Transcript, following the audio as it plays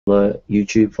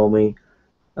YouTube for me.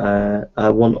 I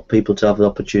want people to have the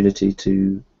opportunity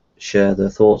to share their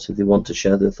thoughts if they want to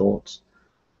share their thoughts.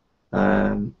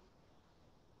 But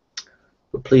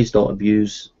please don't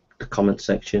abuse the comment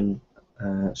section.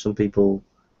 Some people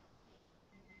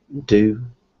do.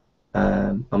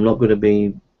 I'm not going to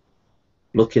be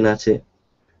looking at it,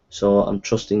 so I'm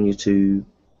trusting you to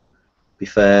be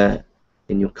fair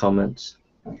in your comments,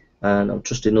 and I'm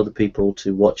trusting other people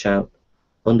to watch out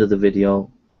under the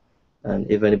video, and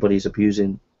if anybody's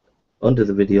abusing under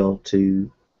the video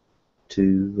to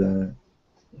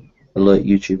alert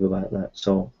YouTube about that.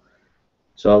 So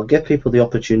I'll give people the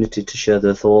opportunity to share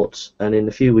their thoughts, and in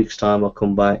a few weeks' time I'll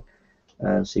come back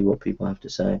and see what people have to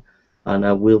say, and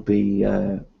I will be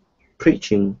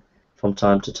preaching from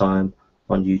time to time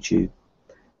on YouTube.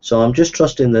 So I'm just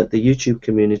trusting that the YouTube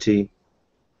community,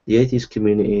 the atheist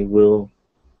community, will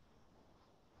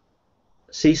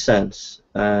see sense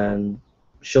and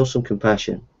show some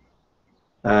compassion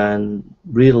and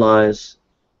realize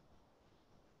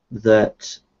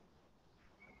that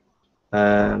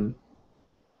to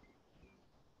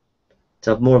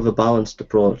have more of a balanced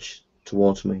approach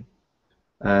towards me,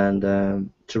 and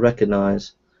to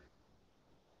recognize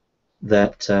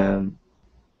that I'm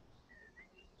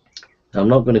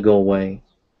not going to go away,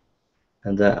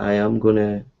 and that I am going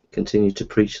to continue to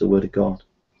preach the Word of God,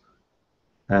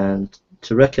 and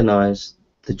to recognize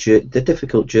the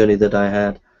difficult journey that I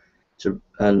had,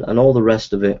 and all the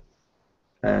rest of it,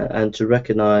 and to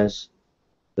recognize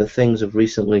that things have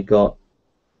recently got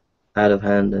out of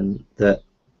hand, and that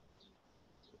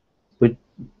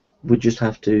we just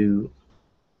have to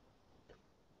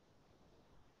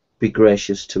be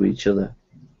gracious to each other,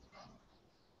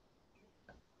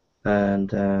 and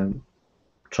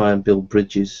try and build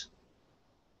bridges.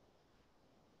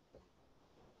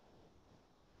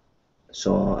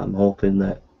 So I'm hoping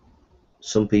that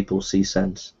some people see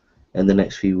sense in the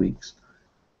next few weeks.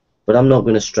 But I'm not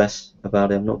going to stress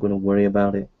about it. I'm not going to worry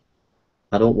about it.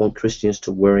 I don't want Christians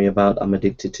to worry about I'm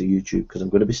addicted to YouTube, because I'm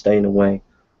going to be staying away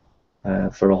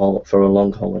for a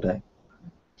long holiday.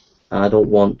 I don't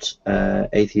want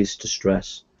atheists to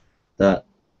stress that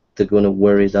they're going to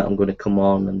worry that I'm going to come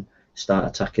on and start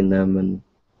attacking them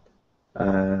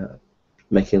and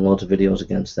making loads of videos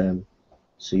against them.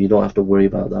 So you don't have to worry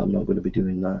about that. I'm not going to be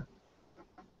doing that.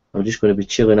 I'm just going to be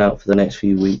chilling out for the next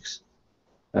few weeks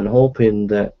and hoping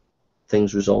that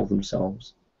things resolve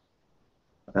themselves.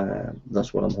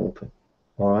 That's what I'm hoping.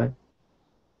 Alright?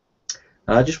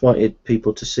 I just wanted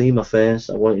people to see my face.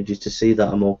 I wanted you to see that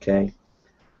I'm okay.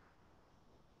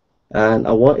 And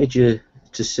I wanted you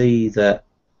to see that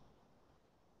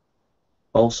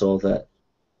also that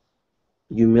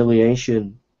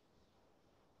humiliation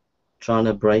trying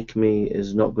to break me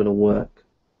is not going to work,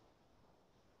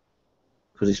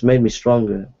 because it's made me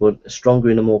stronger, but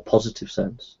stronger in a more positive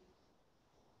sense.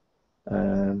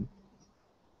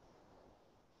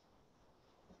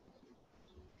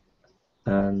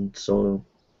 And so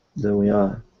there we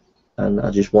are. And I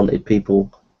just wanted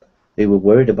people who were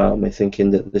worried about me,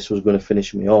 thinking that this was going to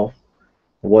finish me off.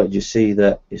 I wanted you to see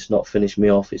that it's not finished me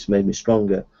off, it's made me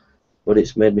stronger, but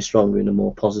it's made me stronger in a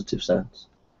more positive sense.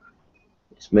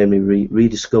 It's made me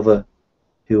rediscover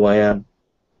who I am,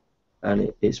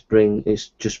 and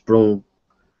it's just brought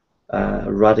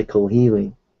radical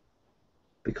healing,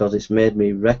 because it's made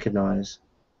me recognize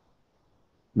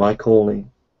my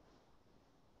calling.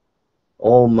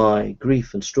 All my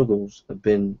grief and struggles have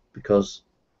been because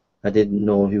I didn't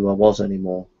know who I was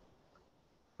anymore,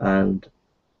 and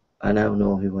I now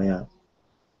know who I am.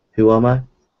 Who am I?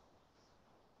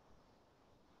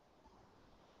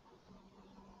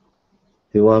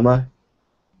 Who am I?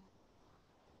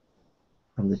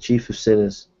 I'm the chief of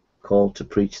sinners, called to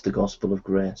preach the gospel of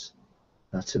grace.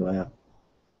 That's who I am.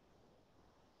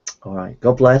 Alright,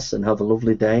 God bless and have a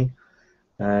lovely day,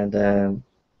 and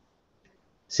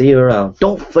see you around.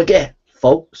 Don't forget,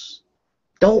 folks,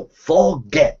 don't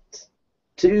forget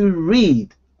to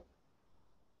read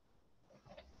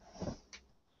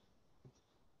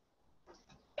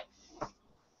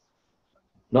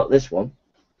not this one,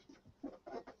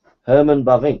 Herman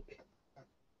Bavinck.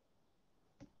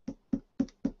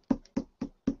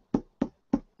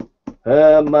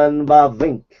 Herman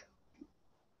Bavinck.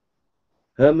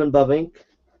 Herman Bavinck,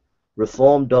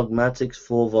 Reformed Dogmatics,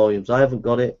 4 volumes. I haven't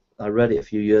got it. I read it a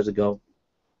few years ago.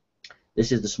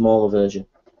 This is the smaller version.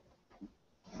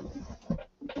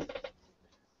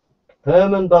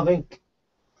 Herman Bavinck.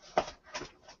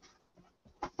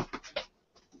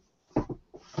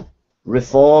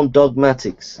 Reformed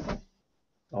Dogmatics.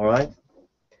 Alright?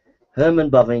 Herman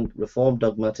Bavinck, Reformed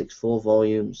Dogmatics, 4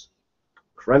 volumes.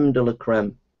 Creme de la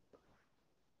creme.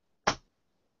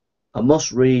 A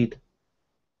must read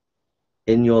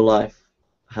in your life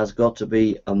has got to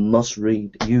be a must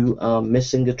read. You are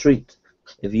missing a treat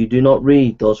if you do not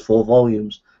read those 4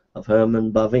 volumes of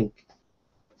Herman Bavinck.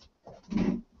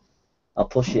 I'll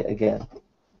push it again.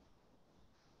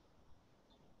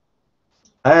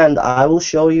 And I will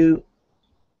show you,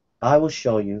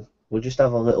 we'll just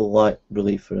have a little light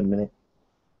relief for a minute.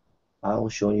 I will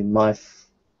show you my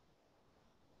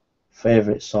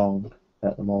favorite song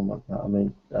at the moment that I'm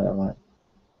in, that I like.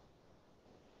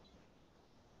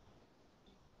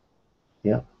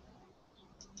 Yeah.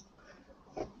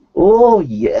 Oh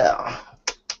yeah.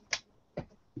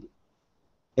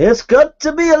 It's good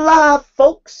to be alive,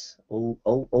 folks. Oh,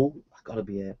 I gotta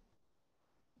be here.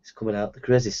 It's coming out. The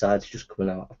crazy side's just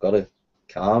coming out. I've got to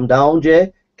calm down,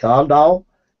 Jay. Calm down.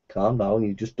 Calm down.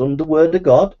 You just done the word of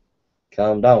God.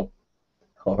 Calm down.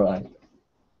 All right.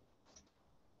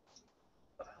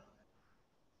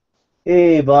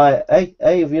 Hey, bye. Hey,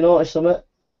 have you noticed something?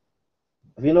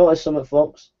 Have you noticed something,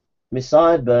 folks? My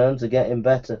sideburns are getting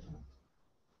better.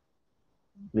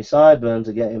 My sideburns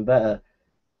are getting better.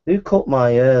 Who cut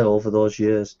my hair over those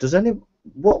years?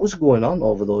 What was going on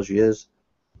over those years?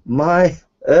 My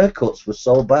haircuts were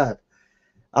so bad.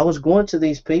 I was going to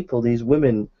these people, these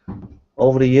women,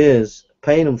 over the years,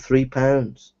 paying them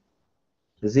 £3.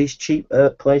 There's these cheap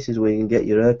places where you can get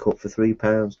your hair cut for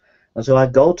 £3. And so I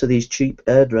go to these cheap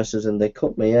hairdressers and they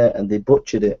cut my hair and they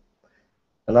butchered it.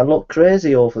 And I look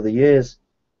crazy over the years.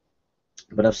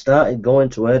 But I've started going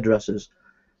to hairdressers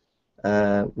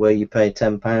where you pay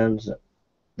 £10.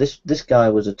 This guy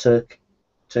was a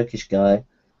Turkish guy,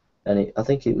 and I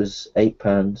think it was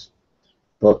 £8.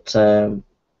 But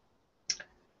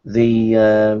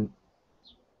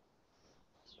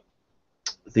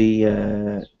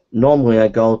normally I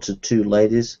go to 2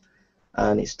 ladies,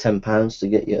 and it's £10 to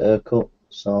get your hair cut.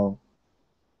 So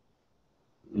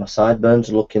my sideburns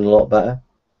are looking a lot better.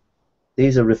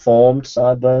 These are reformed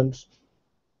sideburns.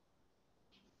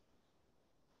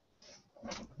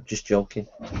 Just joking.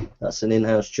 That's an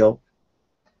in-house joke.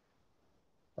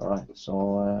 Alright,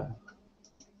 so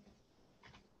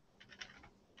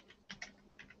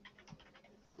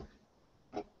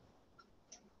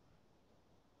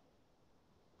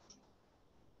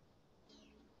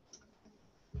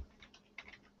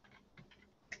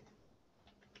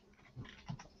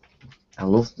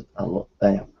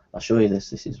I'll show you this.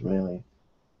 This is really,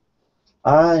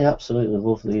 I absolutely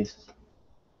love these.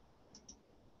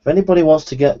 If anybody wants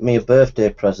to get me a birthday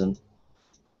present,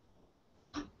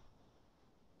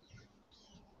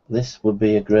 this would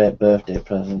be a great birthday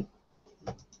present.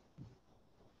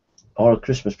 Or a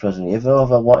Christmas present. If you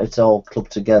ever wanted to all club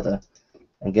together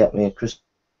and get me a Christmas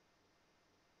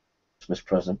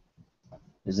present,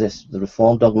 is this, the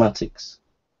Reformed Dogmatics.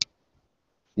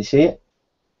 You see it?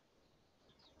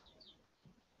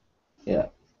 Yeah.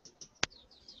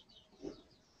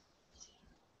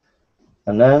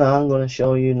 And then I'm going to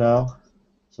show you now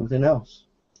something else.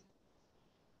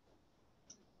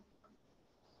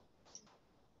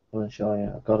 I'm going to show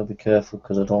you. I've got to be careful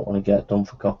because I don't want to get done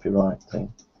for copyright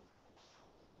thing.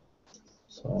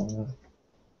 So,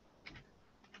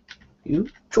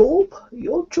 YouTube.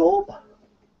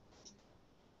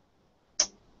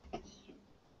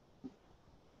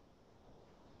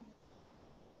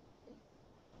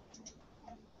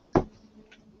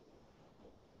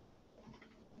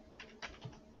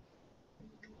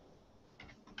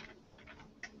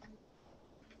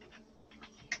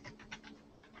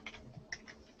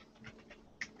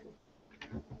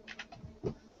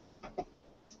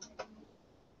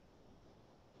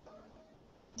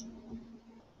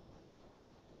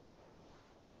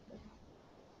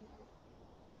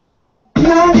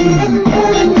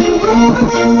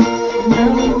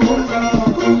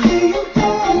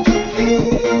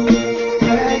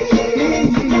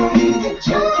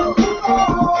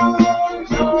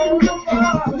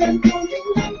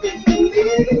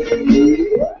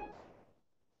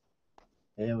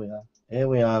 Here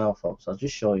we are now, folks. I'll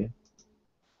just show you.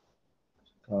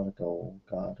 Gotta go.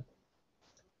 God.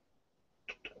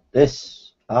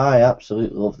 This, I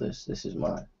absolutely love this. This is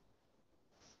mine.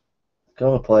 I'm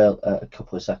gonna play a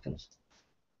couple of seconds.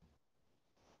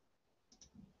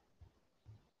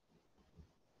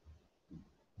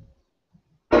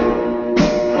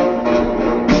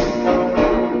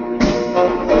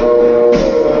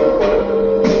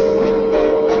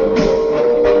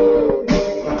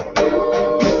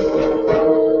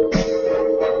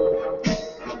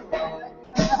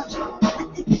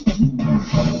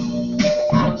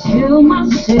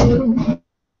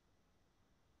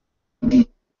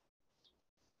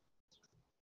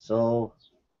 So,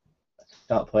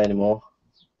 can't play anymore.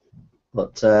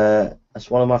 But that's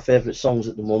one of my favourite songs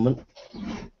at the moment.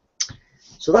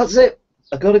 So that's it.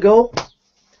 I gotta go.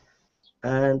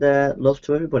 And love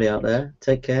to everybody out there.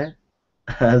 Take care.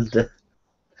 And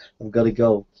I've gotta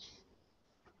go.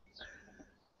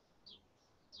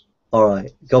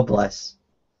 Alright. God bless.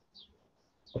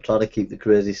 I'll try to keep the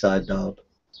crazy side down.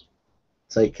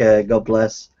 Take care. God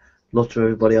bless. Love to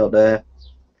everybody out there.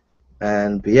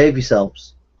 And behave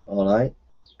yourselves. Alright?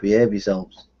 Behave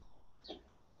yourselves.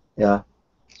 Yeah.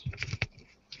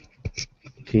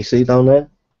 Can you see down there?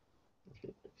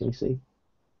 Can you see?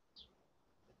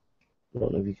 I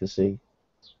don't know if you can see.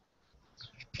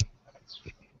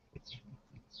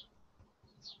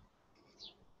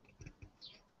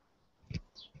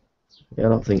 Yeah, I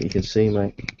don't think you can see,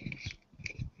 mate.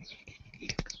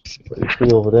 But you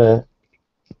see over there.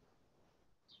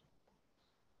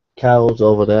 Cows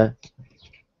over there.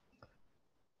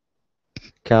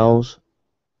 Cows.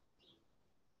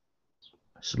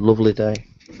 It's a lovely day.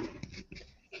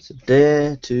 It's a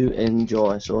day to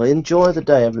enjoy. So enjoy the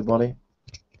day, everybody.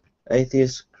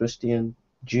 Atheist, Christian,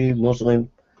 Jew, Muslim,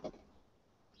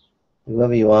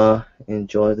 whoever you are,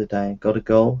 enjoy the day. Gotta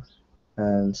go.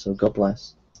 And so God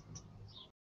bless.